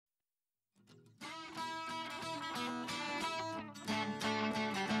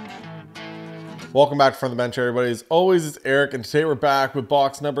Welcome back from the bench, everybody. As always, it's Eric, and today we're back with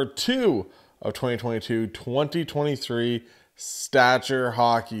box number 2 of 2022-2023 Stature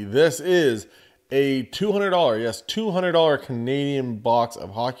Hockey. This is a $200, yes, $200 Canadian box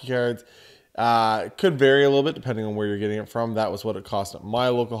of hockey cards. It could vary a little bit depending on where you're getting it from. That was what it cost at my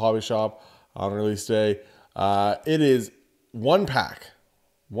local hobby shop on release day. It is one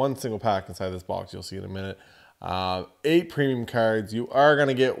single pack inside this box. You'll see in a minute. 8 premium cards. You are going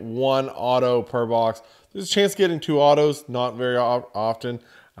to get 1 auto per box. There's a chance of getting 2 autos, not very often.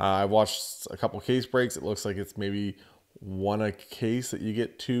 I've watched a couple case breaks. It looks like it's maybe 1 a case that you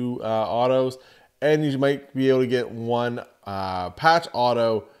get 2 autos, and you might be able to get 1 patch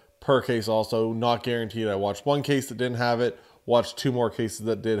auto per case also. Not guaranteed. I watched 1 case that didn't have it, watched 2 more cases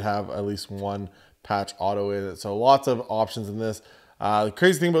that did have at least 1 patch auto in it. So lots of options in this. The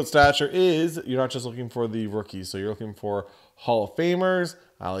crazy thing about Stature is you're not just looking for the rookies. So you're looking for Hall of Famers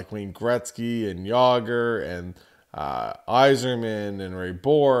like Wayne Gretzky and Yager and Yzerman and Ray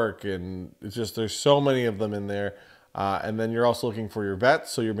Bourque. And it's just, there's so many of them in there. And then you're also looking for your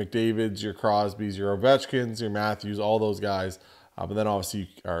vets. So your McDavids, your Crosbys, your Ovechkins, your Matthews, all those guys. But then obviously you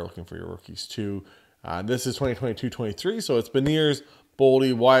are looking for your rookies too. This is 2022-23. So it's Beniers,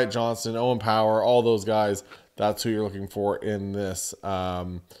 Boldy, Wyatt Johnston, Owen Power, all those guys. That's who you're looking for in this.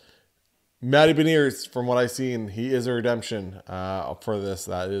 Matty Beniers, from what I've seen, he is a redemption for this.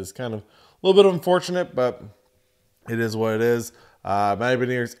 That is kind of a little bit unfortunate, but it is what it is. Matty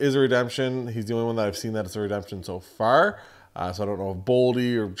Beniers is a redemption. He's the only one that I've seen that it's a redemption so far. So I don't know if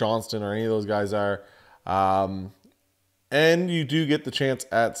Boldy or Johnston or any of those guys are. And you do get the chance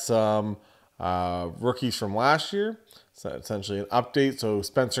at some rookies from last year. So essentially an update. So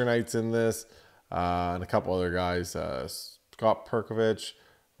Spencer Knight's in this. And a couple other guys, Scott Perkovich,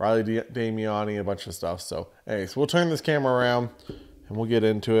 Riley Damiani, a bunch of stuff. So anyways, we'll turn this camera around and we'll get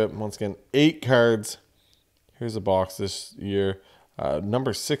into it. Once again, 8 cards. Here's a box this year.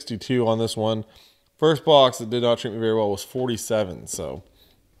 Number 62 on this one. First box that did not treat me very well was 47. So,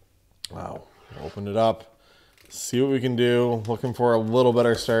 wow. Open it up. See what we can do. Looking for a little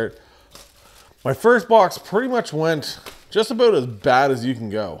better start. My first box pretty much went just about as bad as you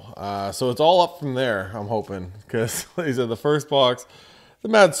can go. So it's all up from there, I'm hoping. Because, like I said, the first box, the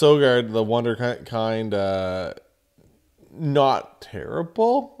Mad Sogard, the Wonder kind, not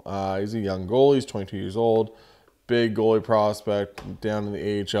terrible. He's a young goalie. He's 22 years old. Big goalie prospect down in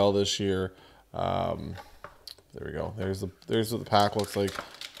the AHL this year. There we go. There's what the pack looks like.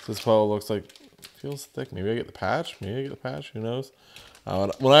 This is what it looks like. Feels thick. Maybe I get the patch. Maybe I get the patch. Who knows?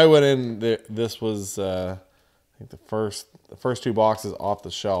 When I went in, this was... I think the first 2 boxes off the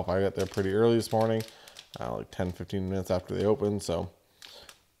shelf. I got there pretty early this morning, like 10-15 minutes after they opened. So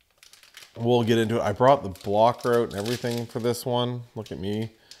we'll get into it. I brought the blocker out and everything for this one. Look at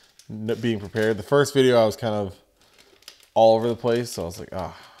me being prepared. The first video I was kind of all over the place, so I was like,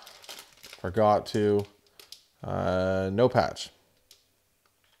 forgot to. No patch.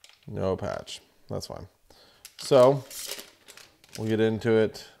 No patch. That's fine. So we'll get into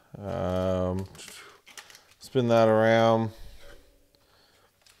it. Spin that around.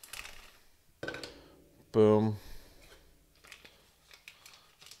 Boom.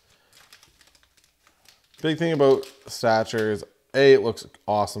 Big thing about Stature is, A, it looks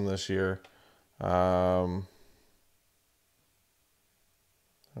awesome this year. I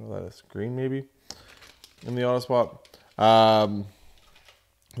don't know, that is green maybe in the auto spot. The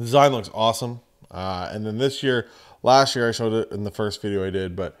design looks awesome. And then this year, last year I showed it in the first video I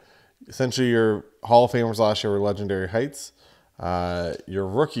did, but essentially your Hall of Famers last year were Legendary Heights. Your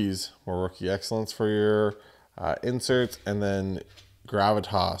rookies were Rookie Excellence for your inserts, and then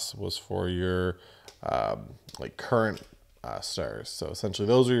Gravitas was for your like current stars. So essentially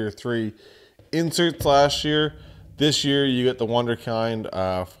those are your 3 inserts last year. This year you get the Wonder Kind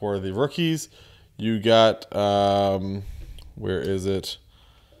for the rookies. You got, where is it?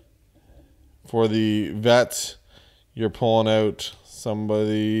 For the vets, you're pulling out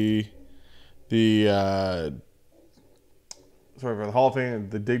somebody, for the Hall of Fame,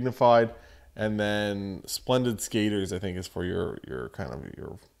 the Dignified, and then Splendid Skaters, I think, is for your kind of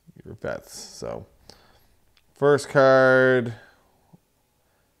your vets. So first card,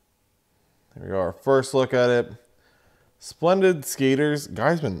 there we go, our first look at it. Splendid Skaters,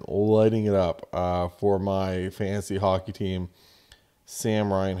 guy's been lighting it up for my fantasy hockey team,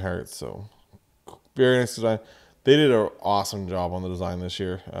 Sam Reinhart. So very nice design. They did an awesome job on the design this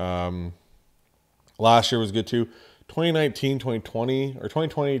year. Last year was good too. 2019, 2020, or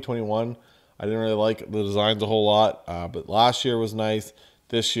 2020, 21, I didn't really like the designs a whole lot, but last year was nice.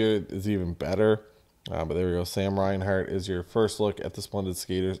 This year is even better. But there we go. Sam Reinhart is your first look at the Splendid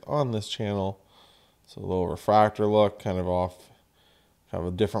Skaters on this channel. So a little refractor look, kind of off, have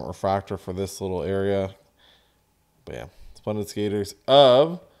a different refractor for this little area. But yeah, Splendid Skaters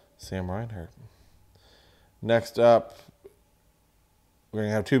of Sam Reinhart. Next up, we're going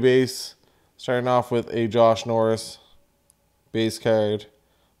to have two base. Starting off with a Josh Norris base card.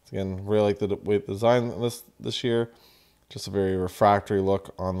 Again, really like the way the design this year. Just a very refractory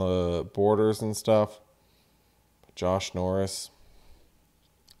look on the borders and stuff. Josh Norris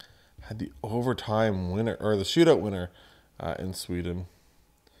had the overtime winner, or the shootout winner in Sweden.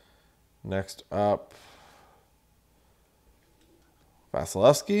 Next up,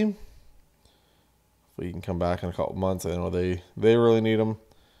 Vasilevsky. Hopefully he can come back in a couple months. I know they really need him.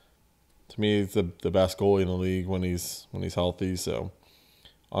 To me, he's the best goalie in the league when he's healthy. So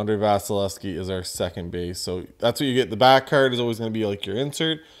Andre Vasilevsky is our second base. So that's what you get. The back card is always going to be like your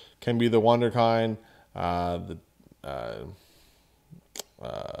insert. Can be the Wonder Kind, the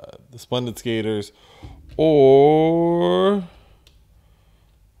Splendid Skaters, or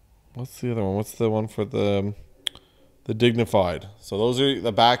what's the other one? What's the one for the Dignified? So those are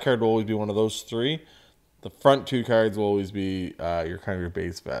the back card will always be one of those three. The front two cards will always be your kind of your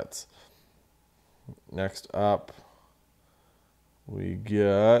base vets. Next up, we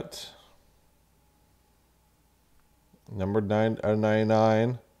get number 9 out of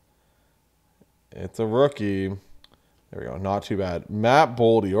 99. It's a rookie. There we go. Not too bad. Matt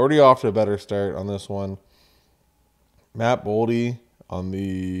Boldy. Already off to a better start on this one. Matt Boldy on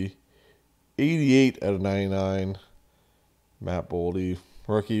the 88 out of 99. Matt Boldy.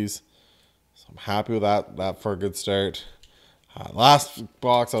 Rookies. So I'm happy with that for a good start. Last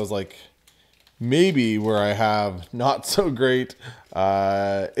box, I was like, maybe where I have not so great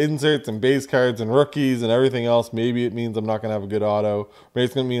inserts and base cards and rookies and everything else. Maybe it means I'm not going to have a good auto. Maybe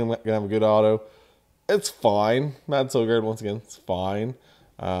it's going to mean I'm not going to have a good auto. It's fine. Not so good once again. It's fine.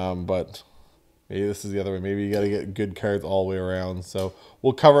 But maybe this is the other way. Maybe you got to get good cards all the way around. So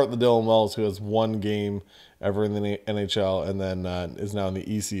we'll cover up the Dylan Wells, who has one game ever in the NHL and then is now in the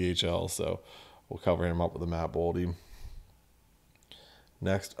ECHL. So we'll cover him up with the Matt Boldy.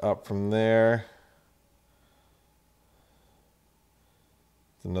 Next up from there,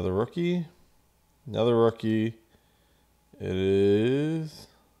 it's another rookie. Another rookie. It is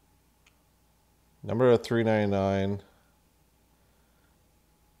number 399,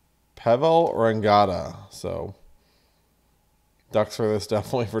 Pavel Rangata. So Ducks for this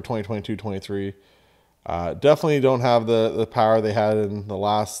definitely for 2022-23. Definitely don't have the power they had in the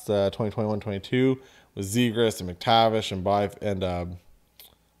last 2021-22 with Zegras and McTavish and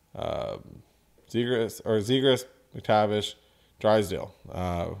Zegras, McTavish, Drysdale.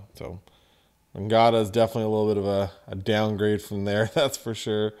 So Rangata is definitely a little bit of a downgrade from there, that's for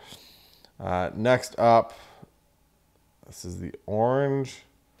sure. Next up, this is the orange.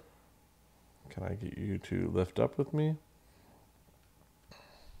 Can I get you to lift up with me?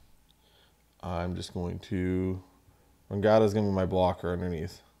 I'm just going to... Rangata is going to be my blocker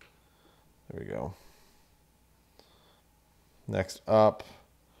underneath. There we go. Next up,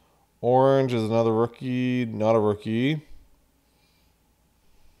 orange is another rookie. Not a rookie.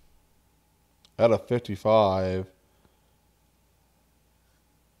 At a 55.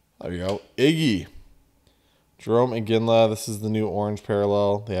 There we go. Iggy. Jerome Iginla. This is the new orange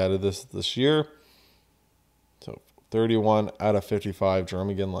parallel. They added this year. So 31 out of 55. Jerome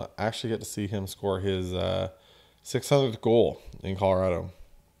Iginla. Actually get to see him score his 600th goal in Colorado.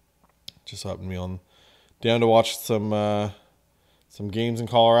 Just happened to be on down to watch some games in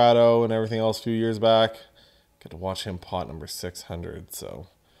Colorado and everything else a few years back. Get to watch him pot number 600. So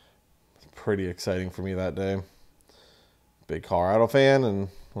it's pretty exciting for me that day. Big Colorado fan, and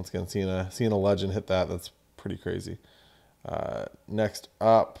once again seeing a legend hit that's pretty crazy. Next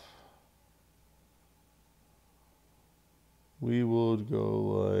up, we will go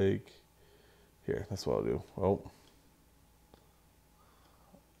like here. That's what I'll do. Oh,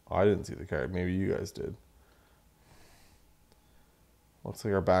 I didn't see the card. Maybe you guys did. Looks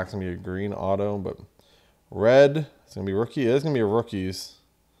like our back's gonna be a green auto, but red. It's gonna be rookie. It is gonna be a rookies.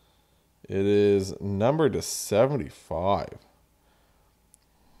 It is numbered to 75.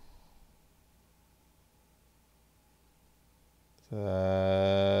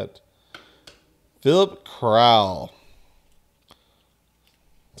 That Philip Kral.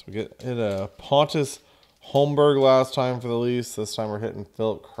 So we hit a Pontus Holmberg last time for the Leafs. This time we're hitting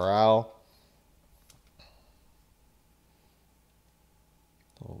Philip Kral.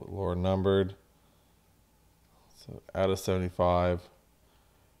 A little bit lower numbered. So out of 75.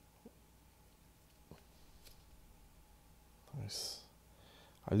 Nice.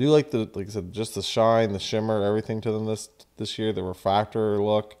 I do like like I said, just the shine, the shimmer, everything to them this year. The refractor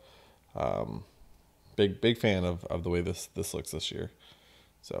look. big fan of the way this looks this year.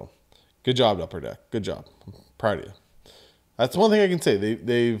 So good job, Upper Deck. Good job. I'm proud of you. That's one thing I can say.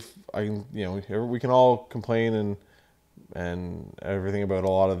 We can all complain and everything about a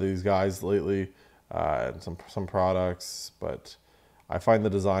lot of these guys lately, and some products, but I find the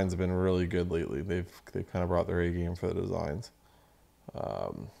designs have been really good lately. They've kind of brought their A game for the designs.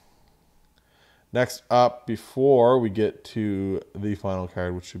 Next up, before we get to the final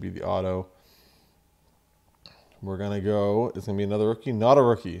card, which should be the auto, we're gonna go. It's gonna be another rookie, not a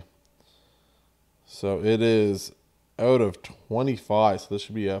rookie. So it is out of 25. So this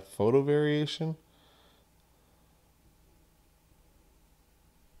should be a photo variation.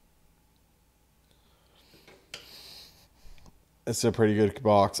 It's a pretty good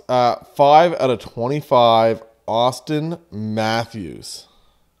box. 5 out of 25, Austin Matthews.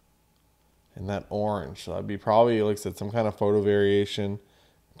 In that orange. So that'd be probably, like I said, some kind of photo variation,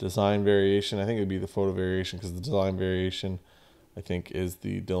 design variation. I think it'd be the photo variation because the design variation, I think, is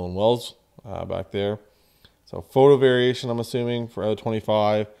the Dylan Wells back there. So photo variation, I'm assuming, for out of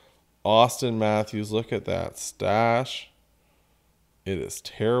 25. Austin Matthews, look at that stash. It is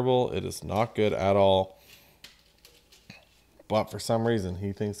terrible. It is not good at all. But for some reason,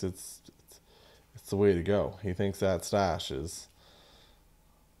 he thinks it's the way to go. He thinks that stash is...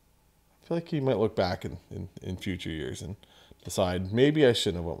 I feel like he might look back in future years and decide, maybe I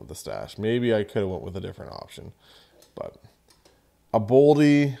shouldn't have went with the stash. Maybe I could have went with a different option. But a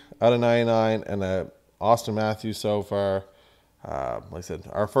Boldy out of 99 and a Austin Matthews so far. Like I said,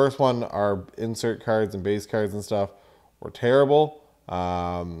 our first one, our insert cards and base cards and stuff were terrible.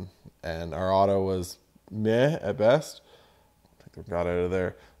 And our auto was meh at best. We got out of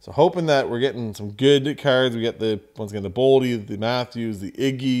there. So hoping that we're getting some good cards. We get once again the Boldy, the Matthews, the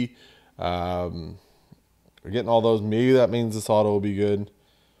Iggy. We're getting all those. Maybe that means this auto will be good.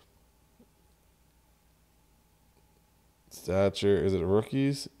 Stature, is it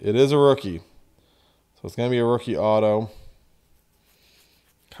rookies? It is a rookie. So it's gonna be a rookie auto.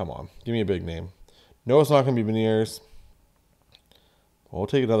 Come on, give me a big name. No, it's not gonna be Beniers. We'll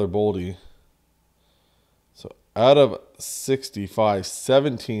take another Boldy. Out of 65,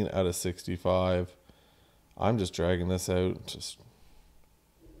 17 out of 65. I'm just dragging this out. Just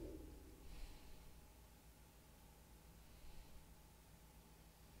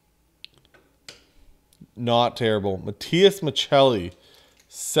not terrible. Matthias Michelli,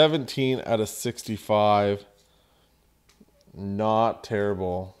 17 out of 65. Not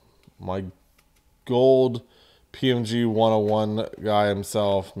terrible. My gold PMG 101 guy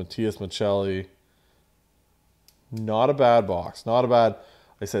himself, Matthias Michelli. Not a bad box. Not a bad.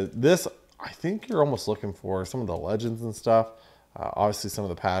 Like I said, this, I think you're almost looking for some of the legends and stuff. Obviously, some of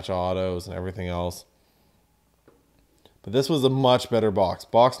the patch autos and everything else. But this was a much better box.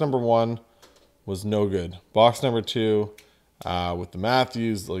 Box number 1 was no good. Box number 2, with the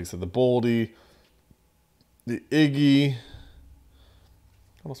Matthews, like I said, the Boldy, the Iggy.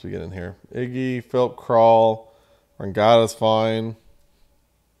 What else we get in here? Iggy, Philip Kral, Rangata's fine.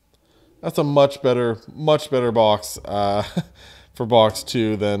 That's a much better box for box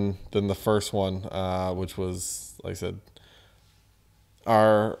 2 than the first one, which was, like I said,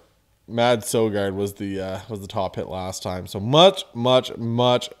 our Mad Sogard was the top hit last time. So much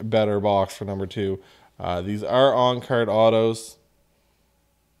better box for number 2. These are on card autos,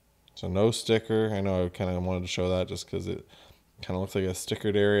 so no sticker. I know I kind of wanted to show that just because it kind of looks like a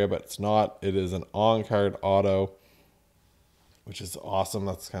stickered area, but it's not. It is an on card auto, which is awesome.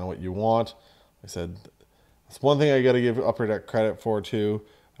 That's kind of what you want. Like I said, that's one thing I got to give Upper Deck credit for too.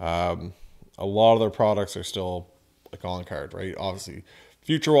 A lot of their products are still like on card, right? Obviously,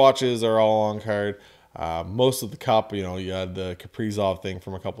 Future Watches are all on card. Most of the Cup, you had the Kaprizov thing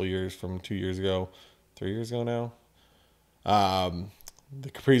from a couple of years, from 2 years ago, 3 years ago now. The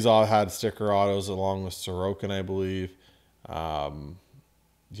Kaprizov had sticker autos along with Sorokin, I believe.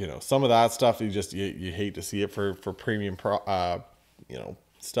 Some of that stuff you hate to see it for premium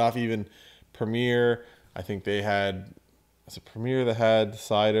stuff. Even Premier, I think they had, was it Premier that had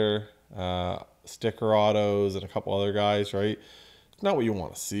Cider, sticker autos and a couple other guys, right? It's not what you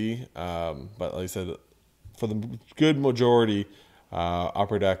want to see. But like I said, for the good majority,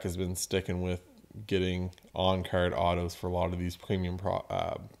 Upper Deck has been sticking with getting on card autos for a lot of these premium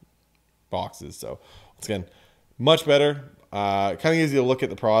boxes. So once again, much better. Kind of easy to look at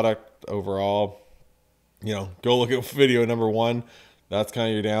the product overall. Go look at video number 1. That's kind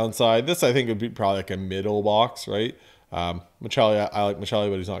of your downside. This, I think, would be probably like a middle box, right? Michelli, I like Michelli,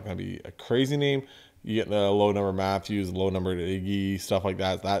 but he's not going to be a crazy name. You get the low number Matthews, low number Iggy, stuff like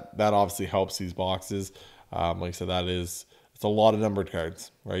that. That obviously helps these boxes. Like I said, it's It's a lot of numbered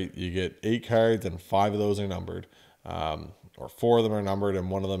cards, right? You get 8 cards and 5 of those are numbered, or 4 of them are numbered, and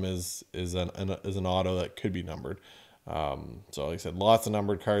one of them is an auto that could be numbered. So like I said, lots of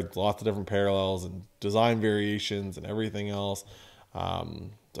numbered cards, lots of different parallels and design variations and everything else. So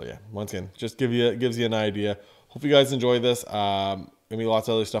yeah, once again, just gives you an idea. Hope you guys enjoy this. Gonna be lots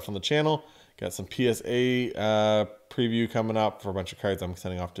of other stuff on the channel. Got some PSA preview coming up for a bunch of cards I'm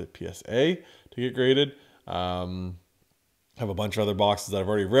sending off to PSA to get graded. Have a bunch of other boxes that I've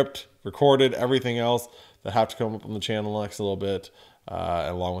already ripped, recorded, everything else that have to come up on the channel next a little bit,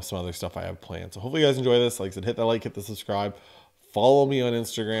 along with some other stuff I have planned. So hopefully you guys enjoy this. Like I said, hit that like, hit the subscribe, follow me on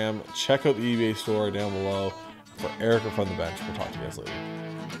Instagram, check out the eBay store down below. For Eric or from the bench, we'll talk to you guys later.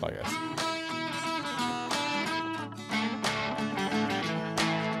 Bye guys.